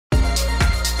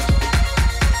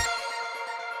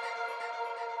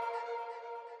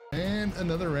in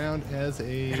another round as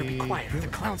a... Better be quiet, or the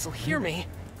clowns will hear me.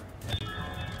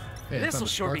 Hey, This'll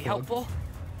sure be helpful.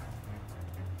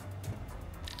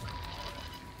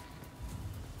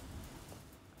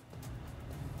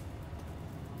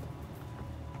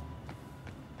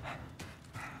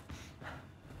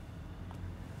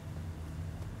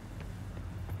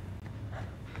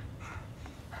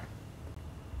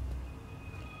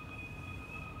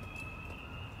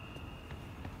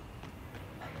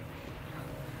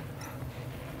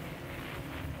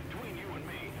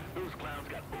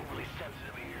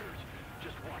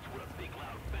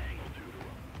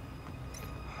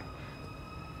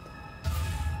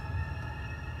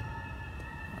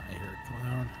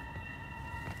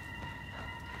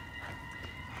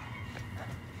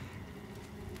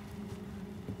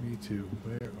 Me too.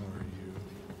 Where are you?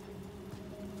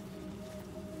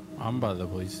 I'm by the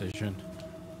police station.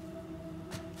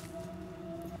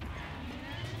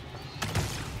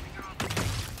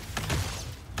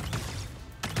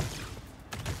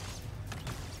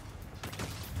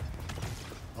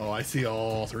 Oh, I see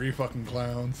all three fucking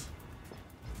clowns.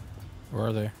 Where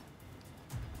are they?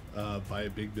 By a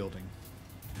big building.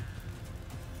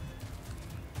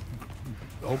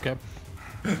 Okay.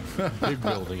 Big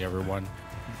building, everyone.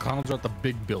 Clowns are at the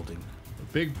big building. A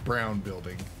big brown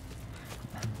building.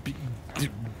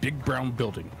 Big brown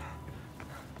building.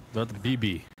 They're at the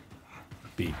BB.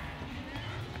 B.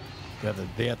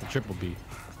 They at the triple B.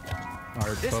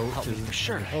 Our boat is for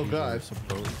sure. Oh god.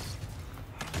 Suppose.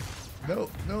 No,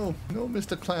 no, no,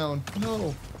 Mr. Clown.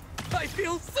 No. I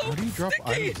feel so How do you drop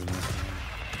sticky. items in this?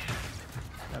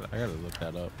 I gotta look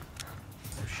that up.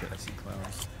 Oh shit, I see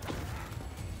clowns.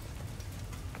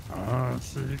 I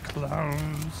see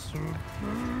clowns.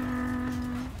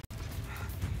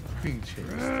 Being chased.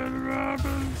 Red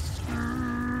Robinson.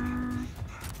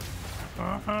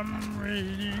 I'm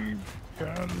waiting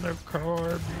on the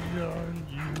car beyond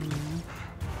you.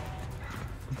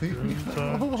 Leave me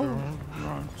I alone. don't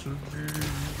want to be a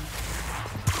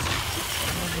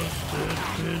dead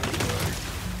bitch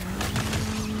like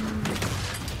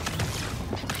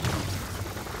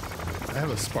I have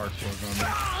a spark plug on me.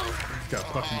 It's got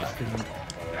fucking.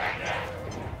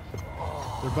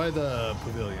 They're by the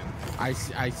pavilion. I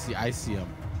see him.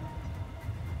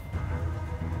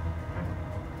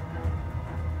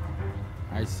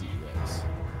 I see you guys.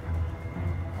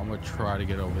 I'm gonna try to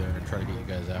get over there and try to get you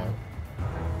guys out.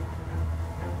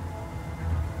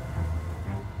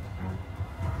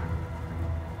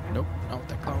 Nope, not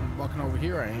that clown walking over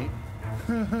here, I ain't.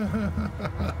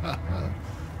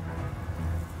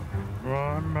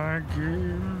 Why my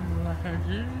game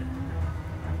lagging?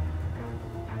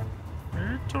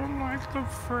 I don't like the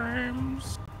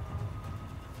frames.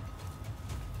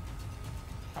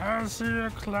 I see a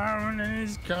clown and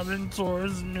he's coming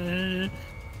towards me.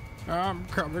 I'm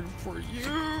coming for you.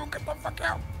 Get the fuck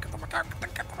out. Get the fuck out.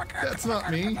 Get the fuck out. That's not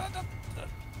me.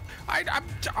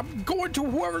 I'm going to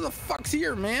whoever the fuck's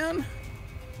here, man.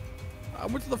 I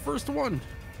went to the first one.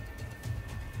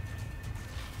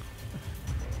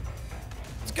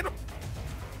 Let's get him.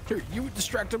 Here, you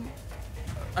distract him.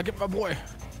 I get my boy.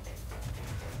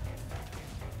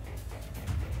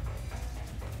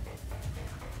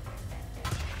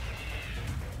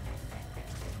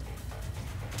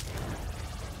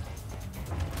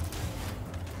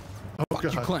 Oh, Fuck you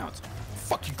God. clowns.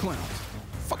 Fuck you clowns.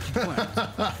 Fuck you clowns.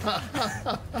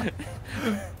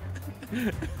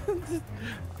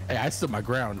 Hey, I stood my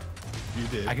ground. You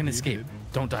did. I can You escape. did.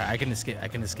 Don't die. I can escape. I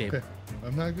can escape. Okay.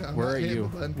 I'm not. Where not are hitting you?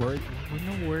 the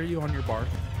button. Where are you on your bar?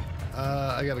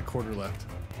 I got a quarter left.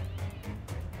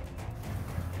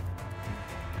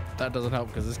 That doesn't help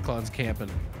because this clown's camping.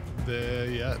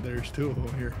 Yeah, there's two of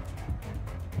them here.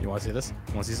 You want to see this?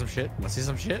 Want to see some shit? Want to see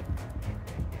some shit?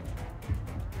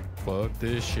 Fuck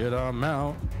this shit, I'm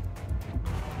out.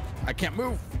 I can't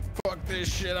move. Fuck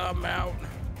this shit, I'm out.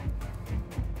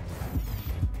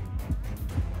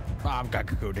 I'm got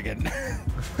cocooned again.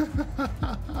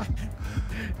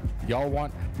 Y'all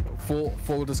want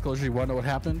full disclosure? You want to know what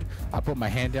happened? I put my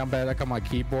hand down back on my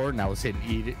keyboard and I was hitting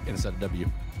E instead of W.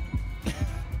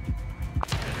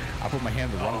 I put my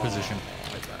hand in the wrong position.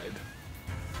 I died.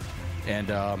 And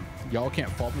y'all can't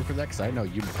fault me for that because I know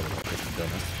you motherfuckers done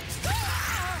it.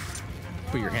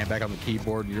 Put your hand back on the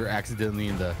keyboard and you're accidentally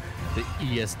in the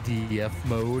ESDF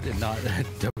mode and not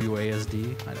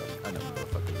WASD. I know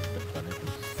motherfuckers have done it.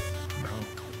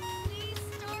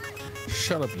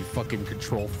 Shut up, you fucking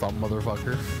control thumb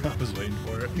motherfucker. I was waiting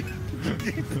for it.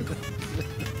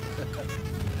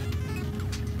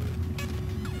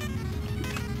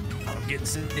 I'm getting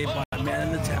saved by a man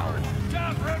in the tower.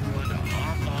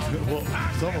 Well,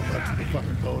 someone left the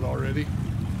fucking boat already.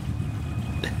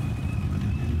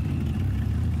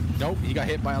 Nope, he got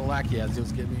hit by a lackey as he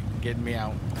was getting me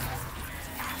out.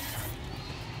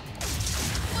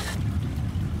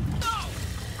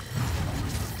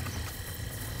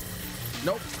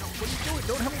 Nope. What are you doing?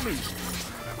 Don't help me.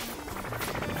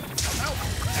 Ow.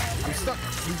 I'm stuck.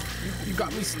 You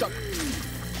got me stuck.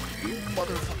 You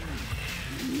motherfucker.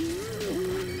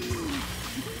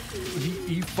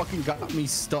 He fucking got me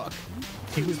stuck.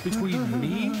 He was between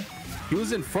me. He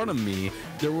was in front of me.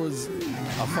 There was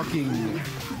a fucking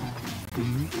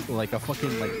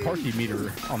parking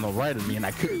meter on the right of me, and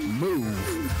I couldn't move.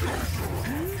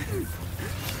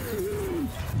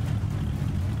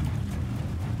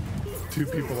 Two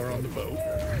people are on the boat.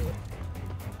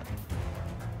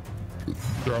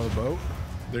 They're on the boat.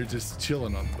 They're just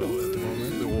chilling on the boat at the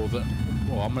moment.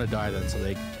 Well, I'm gonna die then, so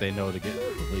they know to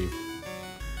leave.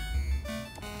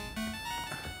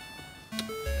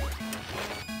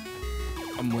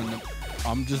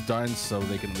 I'm just dying so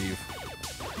they can leave.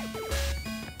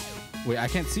 Wait, I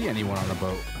can't see anyone on the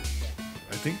boat.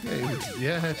 I think they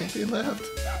left.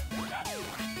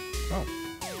 Oh.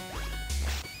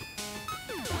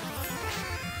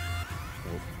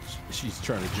 Well, she's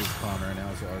trying to juke Clown right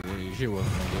now, so she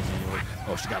wasn't gonna give me anyway.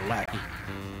 Oh, she got a lackey.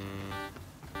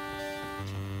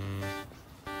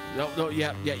 No,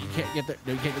 yeah, you can't get there.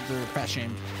 No, you can't get there fast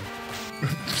shamed.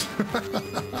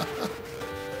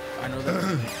 I know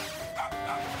that.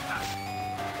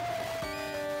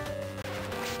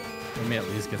 Let me at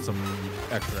least get some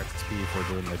extra XP for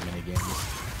doing like mini games.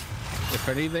 If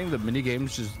anything, the mini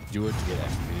games just do it to get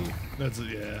XP. That's it,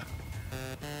 yeah.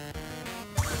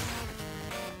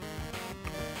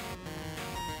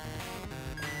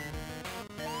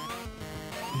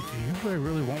 You know what I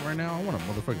really want right now? I want a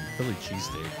motherfucking Philly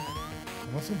cheesesteak.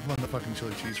 I want some motherfucking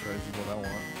chili cheese fries is what I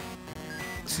want.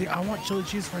 See, I want chili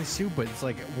cheese fries too, but it's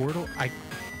like I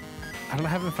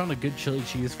haven't found a good chili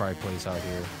cheese fry place out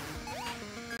here.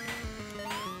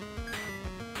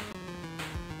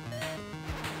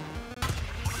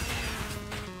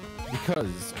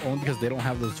 Only because they don't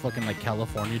have those fucking like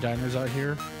California diners out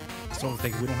here. So I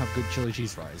think we don't have good chili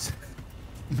cheese fries.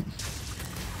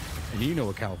 And you know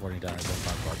what California diners I'm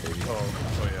talking about, baby.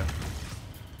 Oh yeah.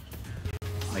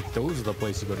 Like those are the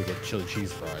places you go to get chili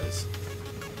cheese fries.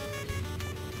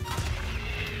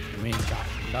 We ain't got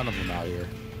none of them out here.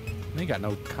 We ain't got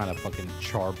no kind of fucking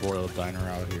charbroiled diner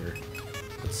out here.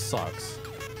 It sucks.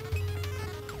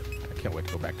 I can't wait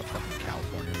to go back to fucking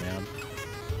California, man.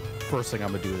 First thing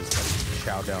I'm gonna do is fucking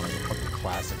chow down on the fucking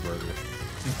classic burger.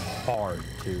 Hard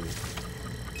too.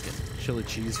 Get chili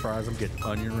cheese fries. I'm getting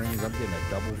onion rings. I'm getting a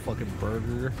double fucking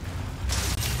burger.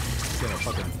 Getting a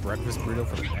fucking breakfast burrito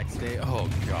for the next day. Oh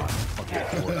god, fucking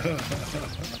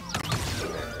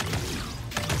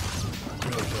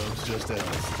It's just that.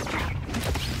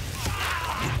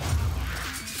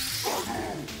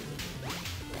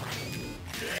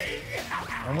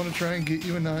 I want to try and get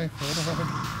you a knife. Hold on.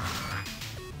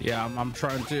 Yeah, I'm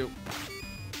trying to.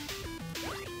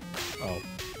 Oh.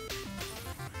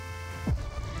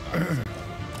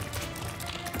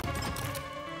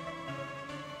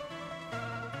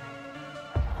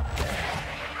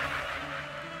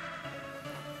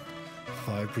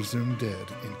 5 presumed dead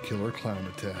in killer clown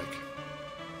attack.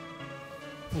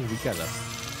 Ooh,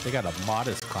 they got a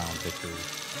modest clown victory.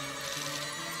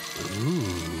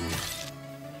 Ooh.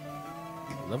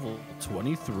 Level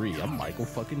 23. I'm Michael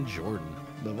fucking Jordan.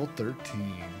 Level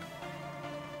 13.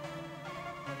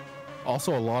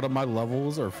 Also, a lot of my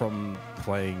levels are from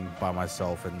playing by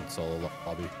myself in solo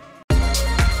lobby.